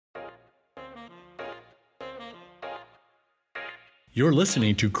You're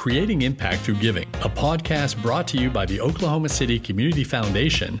listening to Creating Impact Through Giving, a podcast brought to you by the Oklahoma City Community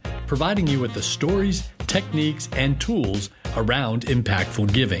Foundation, providing you with the stories, techniques, and tools around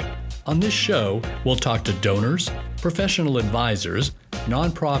impactful giving. On this show, we'll talk to donors, professional advisors,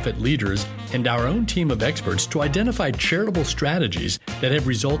 nonprofit leaders, and our own team of experts to identify charitable strategies that have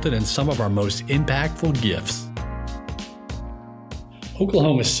resulted in some of our most impactful gifts.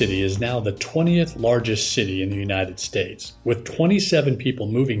 Oklahoma City is now the 20th largest city in the United States, with 27 people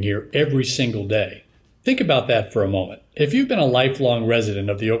moving here every single day. Think about that for a moment. If you've been a lifelong resident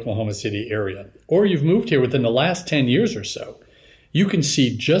of the Oklahoma City area, or you've moved here within the last 10 years or so, you can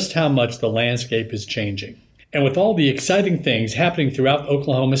see just how much the landscape is changing. And with all the exciting things happening throughout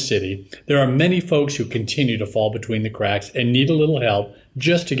Oklahoma City, there are many folks who continue to fall between the cracks and need a little help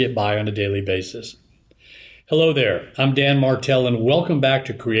just to get by on a daily basis. Hello there, I'm Dan Martell, and welcome back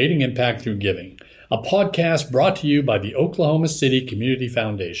to Creating Impact Through Giving, a podcast brought to you by the Oklahoma City Community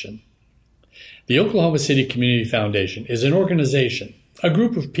Foundation. The Oklahoma City Community Foundation is an organization, a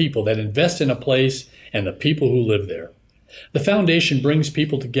group of people that invest in a place and the people who live there. The foundation brings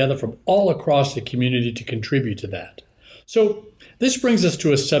people together from all across the community to contribute to that. So this brings us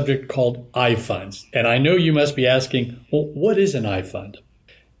to a subject called iFunds, and I know you must be asking, well, what is an iFund?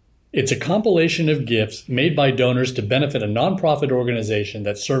 It's a compilation of gifts made by donors to benefit a nonprofit organization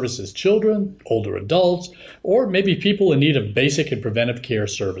that services children, older adults, or maybe people in need of basic and preventive care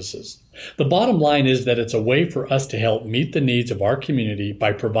services. The bottom line is that it's a way for us to help meet the needs of our community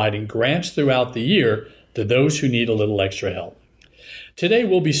by providing grants throughout the year to those who need a little extra help. Today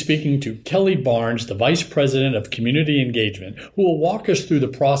we'll be speaking to Kelley Barnes, the Vice President of Community Engagement, who will walk us through the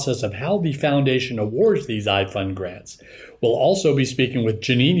process of how the foundation awards these iFund grants. We'll also be speaking with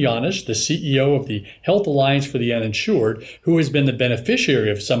Jenean Yanish, the CEO of the Health Alliance for the Uninsured, who has been the beneficiary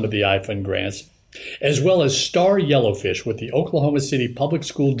of some of the iFund grants, as well as Star Yellowfish with the Oklahoma City Public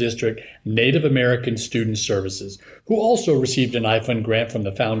School District Native American Student Services, who also received an iFund grant from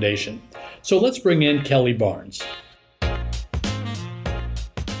the foundation. So let's bring in Kelley Barnes.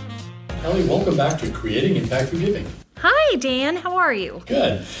 Kelley, welcome back to Creating Impact Through Giving. Hi, Dan. How are you?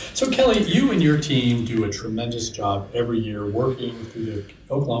 Good. So, Kelley, you and your team do a tremendous job every year working through the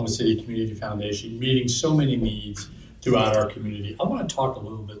Oklahoma City Community Foundation, meeting so many needs throughout our community. I want to talk a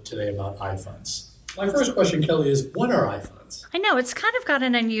little bit today about iFunds. My first question, Kelley, is what are iFunds? I know, it's kind of got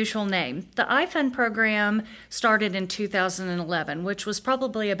an unusual name. The iFund program started in 2011, which was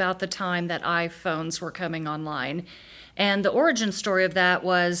probably about the time that iPhones were coming online. And the origin story of that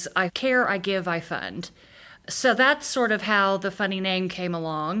was, I care, I give, I fund. So that's sort of how the funny name came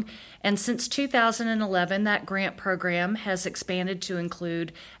along. And since 2011, that grant program has expanded to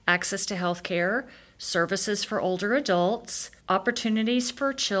include access to health care, services for older adults, opportunities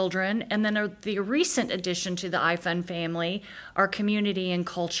for children, and then the recent addition to the iFund family are community and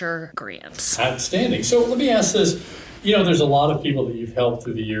culture grants. Outstanding. So let me ask this. You know, there's a lot of people that you've helped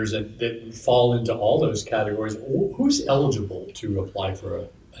through the years that fall into all those categories. Who's eligible to apply for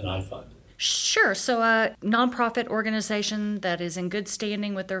an iFund? Sure. So a nonprofit organization that is in good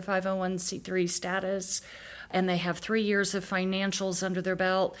standing with their 501c3 status, and they have 3 years of financials under their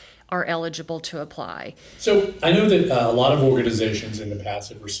belt, are eligible to apply. So I know that a lot of organizations in the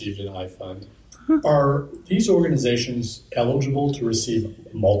past have received an iFund. Are these organizations eligible to receive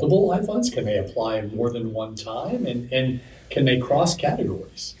multiple iFunds? Can they apply more than one time? And can they cross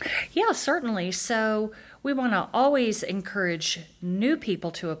categories? Yeah, certainly. So we want to always encourage new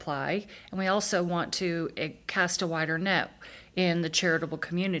people to apply, and we also want to cast a wider net in the charitable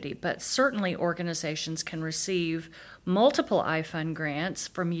community. But certainly organizations can receive multiple iFund grants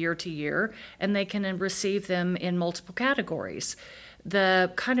from year to year, and they can receive them in multiple categories.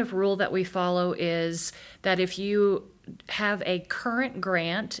 The kind of rule that we follow is that if you have a current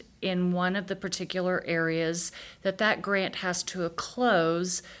grant in one of the particular areas, that grant has to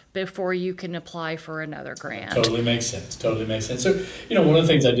close before you can apply for another grant. Totally makes sense. So, one of the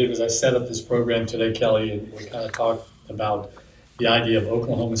things I did was I set up this program today, Kelley, and we kind of talked about the idea of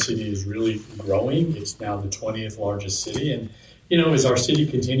Oklahoma City is really growing. It's now the 20th largest city. And, as our city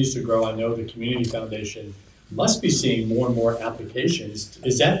continues to grow, I know the Community Foundation must be seeing more and more applications.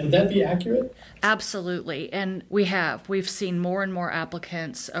 Would that be accurate? Absolutely. And we've seen more and more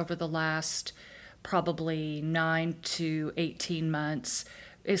applicants over the last probably 9 to 18 months.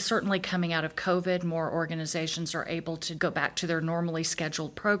 It's certainly coming out of COVID. More organizations are able to go back to their normally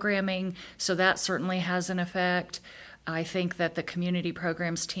scheduled programming. So that certainly has an effect. I think that the community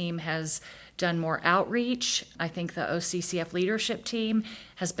programs team has done more outreach. I think the OCCF leadership team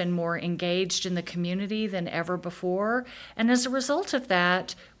has been more engaged in the community than ever before. And as a result of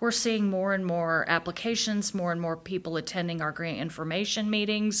that, we're seeing more and more applications, more and more people attending our grant information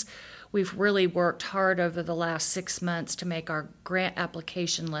meetings. We've really worked hard over the last 6 months to make our grant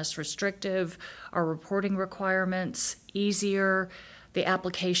application less restrictive, our reporting requirements easier. The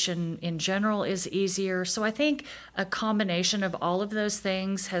application in general is easier. So I think a combination of all of those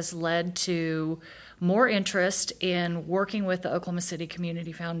things has led to more interest in working with the Oklahoma City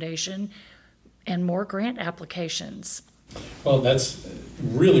Community Foundation and more grant applications. Well, that's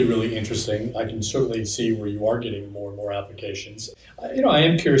really, really interesting. I can certainly see where you are getting more and more applications. I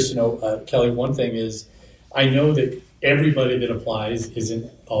am curious to know, Kelley, one thing is, I know that everybody that applies isn't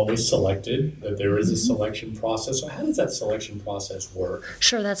always selected, that there is a selection process. So how does that selection process work?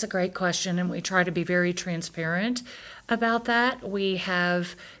 Sure, that's a great question, and we try to be very transparent about that. We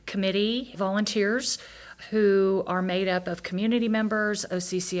have committee volunteers who are made up of community members,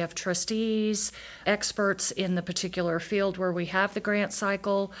 OCCF trustees, experts in the particular field where we have the grant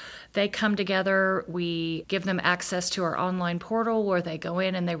cycle. They come together, we give them access to our online portal where they go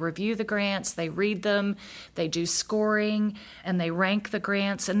in and they review the grants, they read them, they do scoring, and they rank the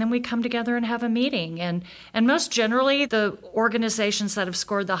grants, and then we come together and have a meeting. And most generally, the organizations that have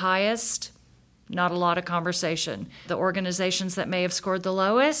scored the highest, not a lot of conversation. The organizations that may have scored the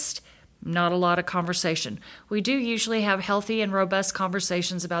lowest, not a lot of conversation. We do usually have healthy and robust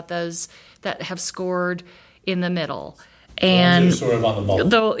conversations about those that have scored in the middle. And sort of on the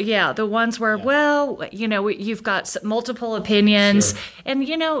bubble. The ones where, you've got multiple opinions. Sure. And,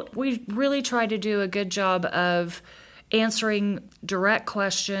 we really try to do a good job of answering direct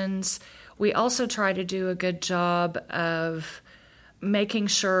questions. We also try to do a good job of making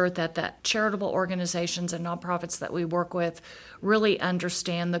sure that charitable organizations and nonprofits that we work with really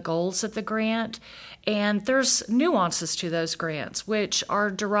understand the goals of the grant. And there's nuances to those grants, which are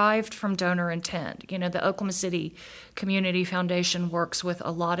derived from donor intent. The Oklahoma City Community Foundation works with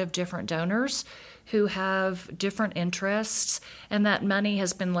a lot of different donors who have different interests, and that money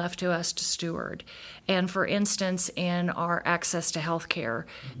has been left to us to steward. And for instance, in our access to health care,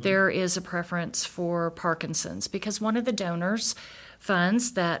 there is a preference for Parkinson's because one of the donors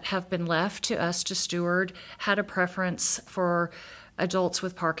funds that have been left to us to steward had a preference for adults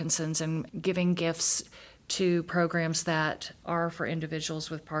with Parkinson's and giving gifts to programs that are for individuals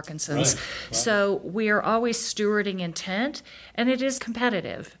with Parkinson's. Right. So we are always stewarding intent, and it is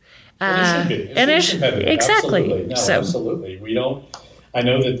competitive. It should be. It should be competitive. Exactly. Absolutely. No, absolutely. We don't. I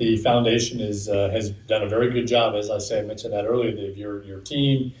know that the foundation has done a very good job. As I mentioned that earlier, that your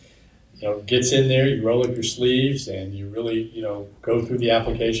team gets in there, you roll up your sleeves, and you really, go through the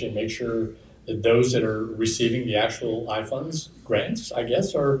application, make sure that those that are receiving the actual iFunds grants, I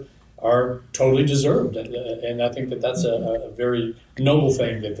guess, are totally deserved. And I think that's a very noble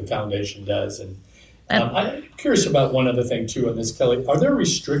thing that the foundation does. And I'm curious about one other thing, too, on this, Kelley. Are there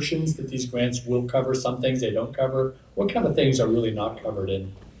restrictions that these grants will cover, some things they don't cover? What kind of things are really not covered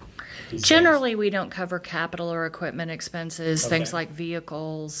in these Generally, grants? We don't cover capital or equipment expenses, things like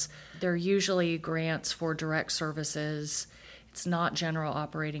vehicles. They're usually grants for direct services. It's not general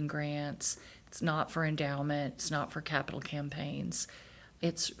operating grants. It's not for endowment. It's not for capital campaigns.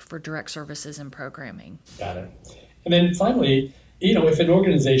 It's for direct services and programming. Got it. And then finally, if an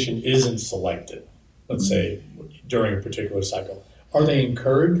organization isn't selected, let's say during a particular cycle, are they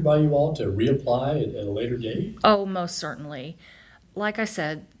encouraged by you all to reapply at a later date? Oh, most certainly. Like I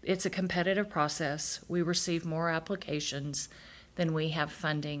said, it's a competitive process. We receive more applications than we have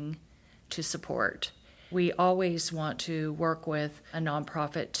funding to support. We always want to work with a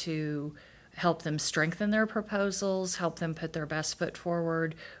nonprofit to help them strengthen their proposals, help them put their best foot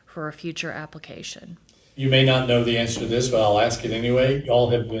forward for a future application. You may not know the answer to this, but I'll ask it anyway. You all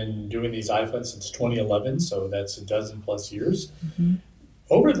have been doing these iFunds since 2011, so that's a dozen plus years. Mm-hmm.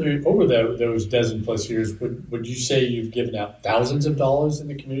 Over those dozen plus years, would you say you've given out thousands of dollars in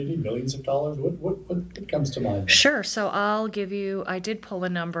the community, millions of dollars? What comes to mind? Sure. So I did pull a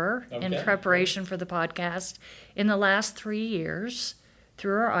number in preparation for the podcast. In the last 3 years,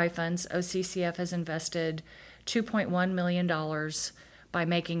 through our iFunds, OCCF has invested $2.1 million by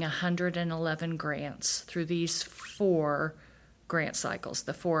making 111 grants through these 4 grant cycles,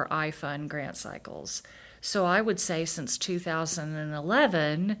 the 4 iFund grant cycles. So I would say since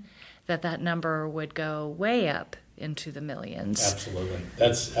 2011 that number would go way up into the millions. Absolutely.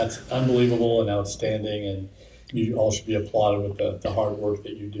 That's unbelievable and outstanding, and you all should be applauded with the hard work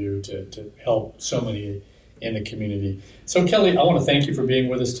that you do to help so many in the community. So Kelley, I want to thank you for being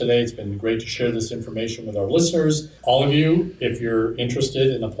with us today. It's been great to share this information with our listeners. All of you, if you're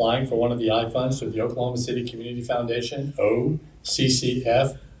interested in applying for one of the iFunds through the Oklahoma City Community Foundation,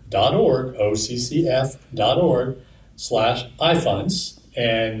 OCCF.org, OCCF.org/iFunds,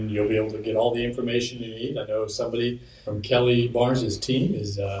 and you'll be able to get all the information you need. I know somebody from Kelley Barnes' team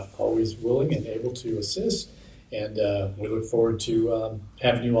is always willing and able to assist, and we look forward to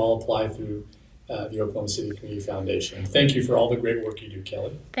having you all apply through the Oklahoma City Community Foundation. Thank you for all the great work you do,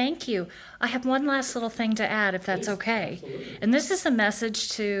 Kelley. Thank you. I have one last little thing to add, if that's okay. Absolutely. And this is a message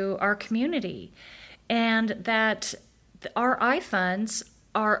to our community, and that our iFunds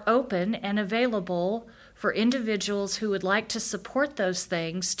are open and available for individuals who would like to support those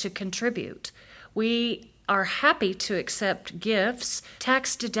things to contribute. We are happy to accept gifts,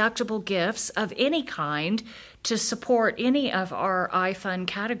 tax-deductible gifts of any kind, to support any of our iFund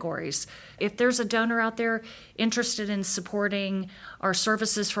categories. If there's a donor out there interested in supporting our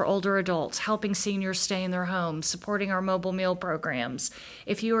services for older adults, helping seniors stay in their homes, supporting our mobile meal programs,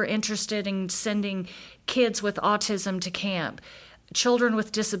 if you are interested in sending kids with autism to camp, children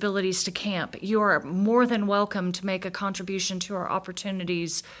with disabilities to camp, you are more than welcome to make a contribution to our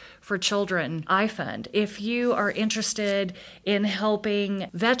Opportunities for Children iFund. If you are interested in helping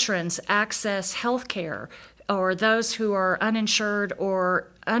veterans access health care, or those who are uninsured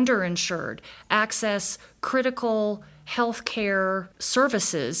or underinsured access critical health care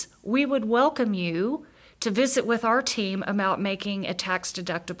services, we would welcome you to visit with our team about making a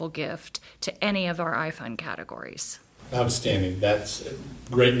tax-deductible gift to any of our iFund categories. Outstanding. That's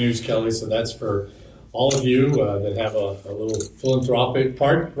great news, Kelley. So that's for all of you that have a little philanthropic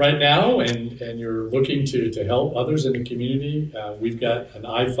part right now, and you're looking to help others in the community. We've got an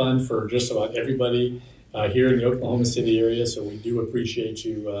iFund for just about everybody here in the Oklahoma City area, so we do appreciate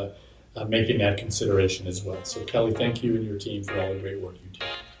you making that consideration as well. So Kelley, thank you and your team for all the great work you do.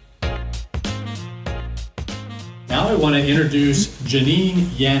 Now I want to introduce Jenean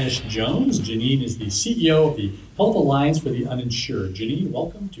Yanish Jones. Jenean is the CEO of the Health Alliance for the Uninsured. Jenean,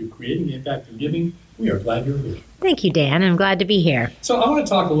 welcome to Creating the Impact of Giving. We are glad you're here. Thank you, Dan. I'm glad to be here. So I want to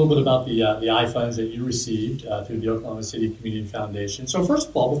talk a little bit about the iFunds that you received through the Oklahoma City Community Foundation. So first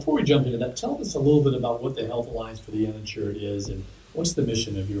of all, before we jump into that, tell us a little bit about what the Health Alliance for the Uninsured is and what's the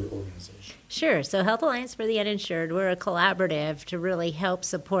mission of your organization? Sure. So Health Alliance for the Uninsured, we're a collaborative to really help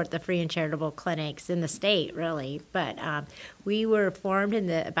support the free and charitable clinics in the state, really. But we were formed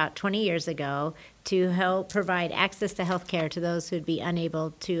about 20 years ago to help provide access to health care to those who'd be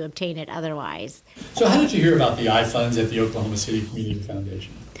unable to obtain it otherwise. So how did you hear about the iFunds at the Oklahoma City Community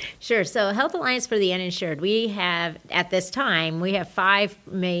Foundation? Sure. So Health Alliance for the Uninsured, we have 5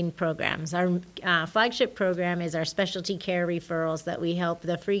 main programs. Our flagship program is our specialty care referrals that we help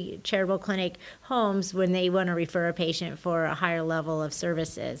the free charitable clinic homes when they want to refer a patient for a higher level of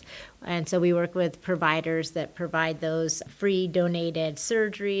services. And so we work with providers that provide those free donated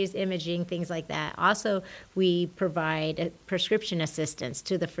surgeries, imaging, things like that. Also, we provide prescription assistance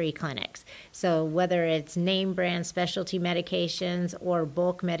to the free clinics. So whether it's name brand specialty medications or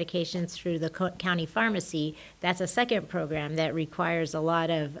bulk medications through the county pharmacy, that's a second program that requires a lot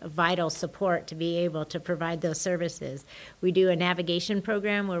of vital support to be able to provide those services. We do a navigation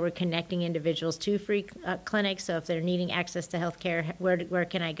program where we're connecting individuals to free clinics. So if they're needing access to health care, where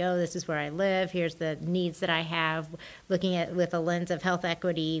can I go? This is where I live. Here's the needs that I have, looking at with a lens of health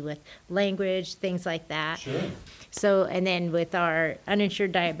equity, with language, things like that. Sure. So, and then with our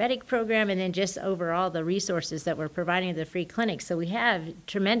uninsured diabetic program, and then just overall the resources that we're providing to the free clinics. So we have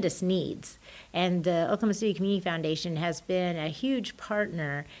tremendous needs. And the Oklahoma City Community Foundation has been a huge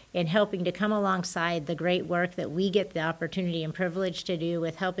partner in helping to come alongside the great work that we get the opportunity and privilege to do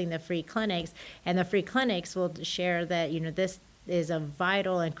with helping the free clinics. And the free clinics will share that, this is a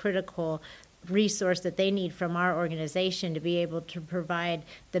vital and critical resource that they need from our organization to be able to provide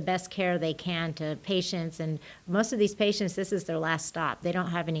the best care they can to patients. And most of these patients, this is their last stop. They don't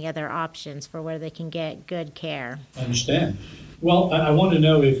have any other options for where they can get good care. I understand. Well, I want to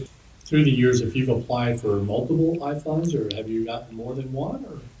know if through the years, if you've applied for multiple iFunds, or have you gotten more than one?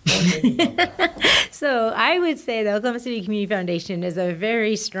 Or So I would say the Oklahoma City Community Foundation is a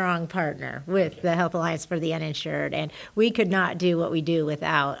very strong partner with the Health Alliance for the Uninsured, and we could not do what we do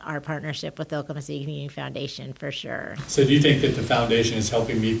without our partnership with the Oklahoma City Community Foundation, for sure. So do you think that the foundation is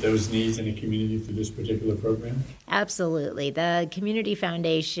helping meet those needs in the community through this particular program? Absolutely. The Community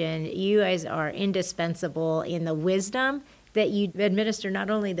Foundation, you guys are indispensable in the wisdom that you administer not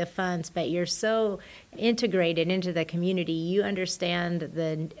only the funds, but you're so integrated into the community. You understand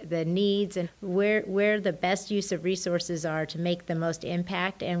the needs and where the best use of resources are to make the most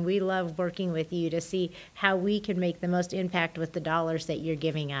impact. And we love working with you to see how we can make the most impact with the dollars that you're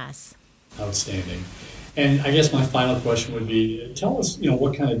giving us. Outstanding. And I guess my final question would be, tell us,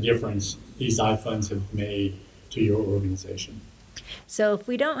 what kind of difference these iFunds have made to your organization. So if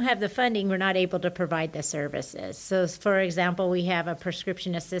we don't have the funding, we're not able to provide the services. So for example, we have a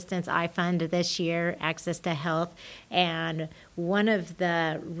prescription assistance iFund this year, access to health, and one of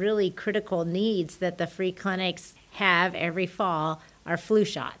the really critical needs that the free clinics have every fall are flu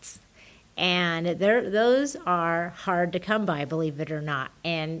shots. And those are hard to come by, believe it or not.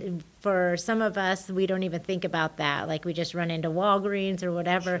 And for some of us, we don't even think about that. Like we just run into Walgreens or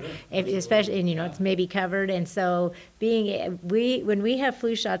whatever, especially, and it's maybe covered. And so when we have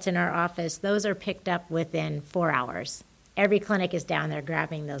flu shots in our office, those are picked up within 4 hours. Every clinic is down there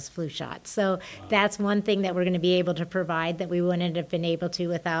grabbing those flu shots. So that's one thing that we're going to be able to provide that we wouldn't have been able to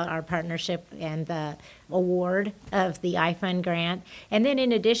without our partnership and the award of the iFund grant. And then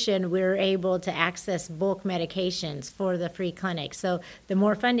in addition, we're able to access bulk medications for the free clinic. So the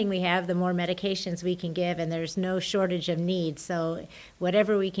more funding we have, the more medications we can give, and there's no shortage of needs. So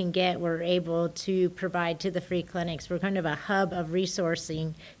whatever we can get, we're able to provide to the free clinics. We're kind of a hub of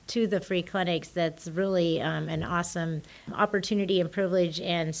resourcing to the free clinics. That's really an awesome opportunity and privilege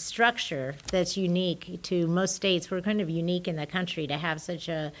and structure that's unique to most states. We're kind of unique in the country to have such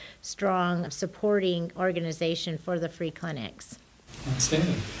a strong supporting organization for the free clinics.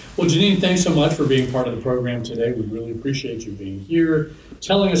 Outstanding. Well, Jenean, thanks so much for being part of the program today. We really appreciate you being here,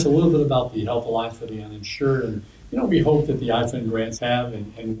 telling us a little bit about the Help Alliance for the Uninsured. And, we hope that the iFund grants have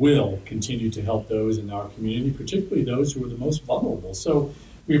and will continue to help those in our community, particularly those who are the most vulnerable. So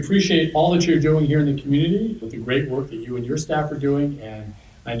we appreciate all that you're doing here in the community with the great work that you and your staff are doing. And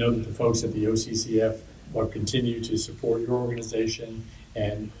I know that the folks at the OCCF will continue to support your organization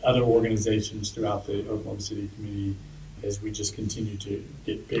and other organizations throughout the Oklahoma City community as we just continue to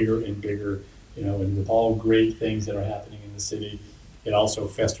get bigger and bigger, and with all great things that are happening in the city, it also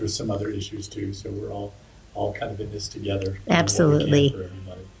festers some other issues too. So we're all kind of in this together. Absolutely. For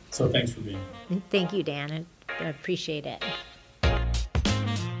everybody. So thanks for being here. Thank you, Dan. I appreciate it.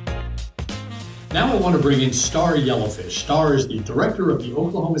 Now I want to bring in Star Yellowfish. Star is the director of the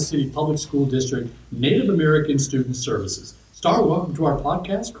Oklahoma City Public School District Native American Student Services. Star, welcome to our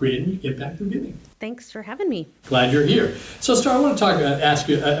podcast, Creating Impact of Giving. Thanks for having me. Glad you're here. So, Star, I want to ask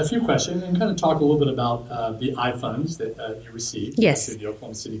you a few questions and kind of talk a little bit about the iFunds that you received through the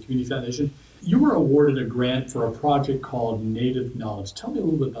Oklahoma City Community Foundation. You were awarded a grant for a project called Native Knowledge. Tell me a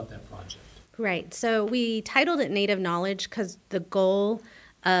little bit about that project. Right. So we titled it Native Knowledge because the goal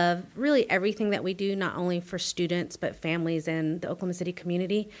of really everything that we do, not only for students but families and the Oklahoma City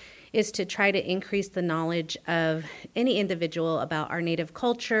community, is to try to increase the knowledge of any individual about our Native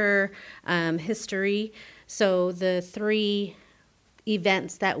culture, history. So the 3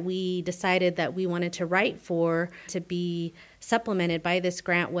 events that we decided that we wanted to write for to be supplemented by this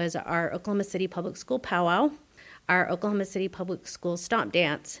grant was our Oklahoma City Public School Powwow, our Oklahoma City Public School Stomp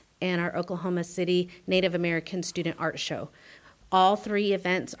Dance, and our Oklahoma City Native American Student Art Show. All 3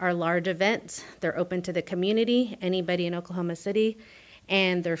 events are large events. They're open to the community, anybody in Oklahoma City,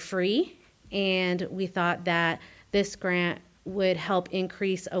 and they're free. And we thought that this grant would help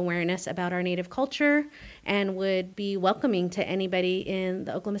increase awareness about our Native culture and would be welcoming to anybody in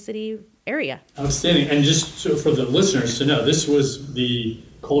the Oklahoma City area. Outstanding. And just so for the listeners to know, this was the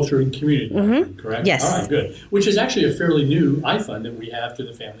Culture and Community Fund, correct? Yes. All right, good. Which is actually a fairly new iFund that we have to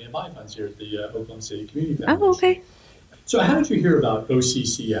the family of iFunds here at the Oklahoma City Community Foundation. Oh, okay. So how did you hear about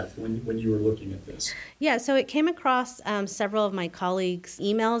OCCF when you were looking at this? Yeah, so it came across several of my colleagues'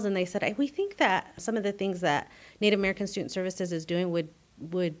 emails, and they said, we think that some of the things that Native American Student Services is doing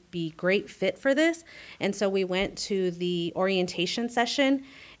would be great fit for this. And so we went to the orientation session,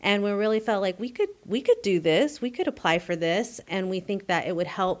 and we really felt like we could do this, we could apply for this, and we think that it would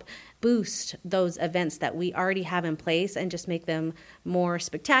help boost those events that we already have in place and just make them more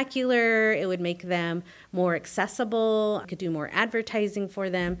spectacular. It would make them more accessible. We could do more advertising for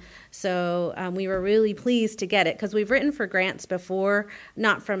them. So we were really pleased to get it because we've written for grants before,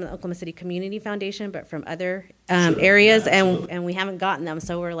 not from the Oklahoma City Community Foundation, but from other areas, and we haven't gotten them.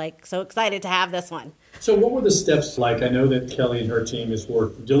 So we're so excited to have this one. So what were the steps like? I know that Kelley and her team has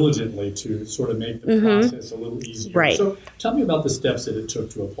worked diligently to sort of make the process a little easier. Right. So tell me about the steps that it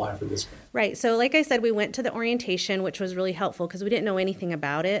took to apply for this grant. Right. So like I said, we went to the orientation, which was really helpful because we didn't know anything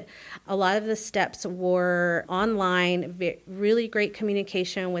about it. A lot of the steps were online, really great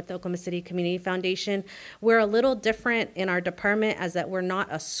communication with the Oklahoma City Community Foundation. We're a little different in our department as that we're not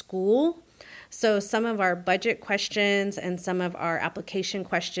a school. So some of our budget questions and some of our application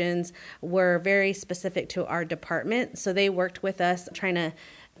questions were very specific to our department. So they worked with us trying to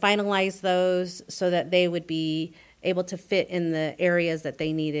finalize those so that they would be able to fit in the areas that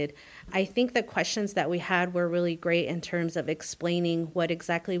they needed. I think the questions that we had were really great in terms of explaining what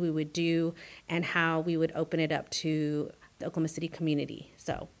exactly we would do and how we would open it up to the Oklahoma City community.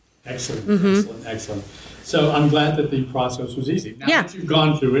 So. Excellent, excellent. So I'm glad that the process was easy. Now that you've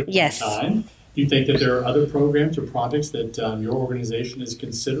gone through it yes. time, do you think that there are other programs or projects that your organization is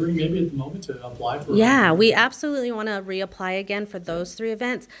considering maybe at the moment to apply for? Yeah, we absolutely want to reapply again for those 3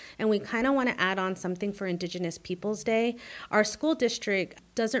 events. And we kind of want to add on something for Indigenous Peoples Day. Our school district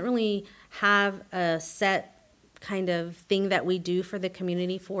doesn't really have a set kind of thing that we do for the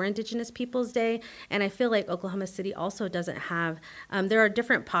community for Indigenous Peoples Day. And I feel like Oklahoma City also doesn't have, there are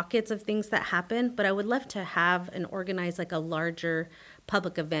different pockets of things that happen, but I would love to have and organize like a larger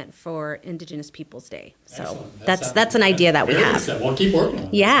public event for Indigenous Peoples Day. So that's an idea that we have. Excellent. Well, keep working on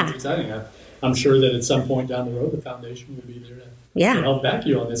it. Yeah. It's exciting. I'm sure that at some point down the road, the foundation will be there to help back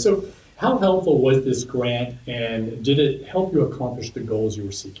you on this. So how helpful was this grant, and did it help you accomplish the goals you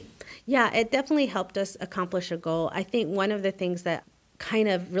were seeking? Yeah, it definitely helped us accomplish a goal. I think one of the things that kind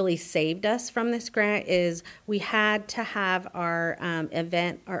of really saved us from this grant is we had to have our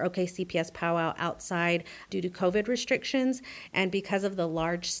event, our OKCPS powwow outside due to COVID restrictions. And because of the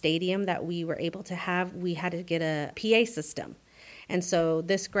large stadium that we were able to have, we had to get a PA system. And so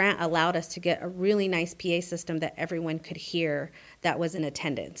this grant allowed us to get a really nice PA system that everyone could hear that was in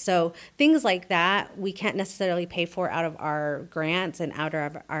attendance. So things like that we can't necessarily pay for out of our grants and out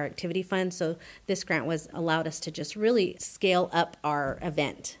of our activity fund. So this grant allowed us to just really scale up our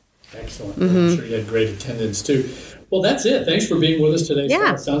event. Excellent. I'm sure you had great attendance too. Well, that's it. Thanks for being with us today.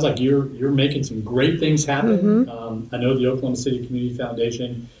 Yeah. It sounds like you're making some great things happen. I know the Oklahoma City Community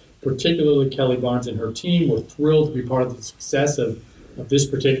Foundation, particularly Kelley Barnes and her team, were thrilled to be part of the success of this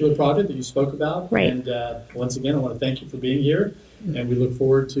particular project that you spoke about. Right. And once again, I want to thank you for being here. And we look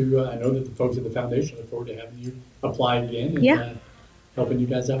forward to, I know that the folks at the foundation look forward to having you apply again and helping you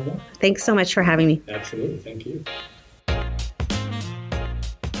guys out more. Thanks so much for having me. Absolutely. Thank you.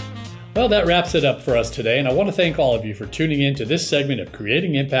 Well, that wraps it up for us today. And I want to thank all of you for tuning in to this segment of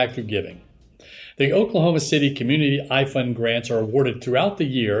Creating Impact Through Giving. The Oklahoma City Community iFund grants are awarded throughout the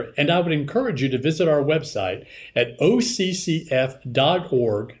year, and I would encourage you to visit our website at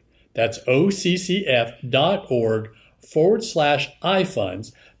OCCF.org. That's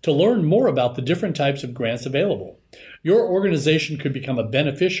OCCF.org/iFunds to learn more about the different types of grants available. Your organization could become a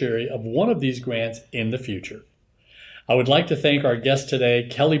beneficiary of one of these grants in the future. I would like to thank our guest today,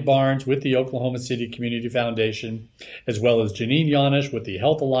 Kelley Barnes with the Oklahoma City Community Foundation, as well as Jenean Yanish with the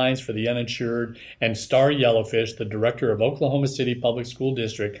Health Alliance for the Uninsured, and Star Yellowfish, the Director of Oklahoma City Public School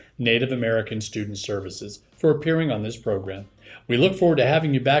District Native American Student Services, for appearing on this program. We look forward to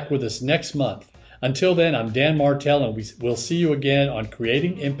having you back with us next month. Until then, I'm Dan Martell, and we'll see you again on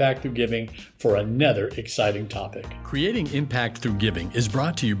Creating Impact Through Giving for another exciting topic. Creating Impact Through Giving is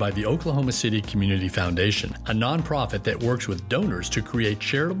brought to you by the Oklahoma City Community Foundation, a nonprofit that works with donors to create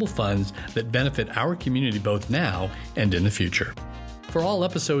charitable funds that benefit our community both now and in the future. For all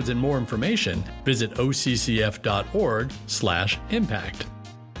episodes and more information, visit OCCF.org/impact.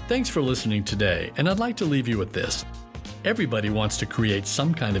 Thanks for listening today, and I'd like to leave you with this. Everybody wants to create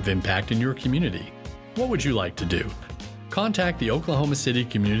some kind of impact in your community. What would you like to do? Contact the Oklahoma City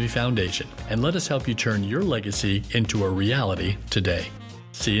Community Foundation and let us help you turn your legacy into a reality today.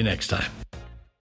 See you next time.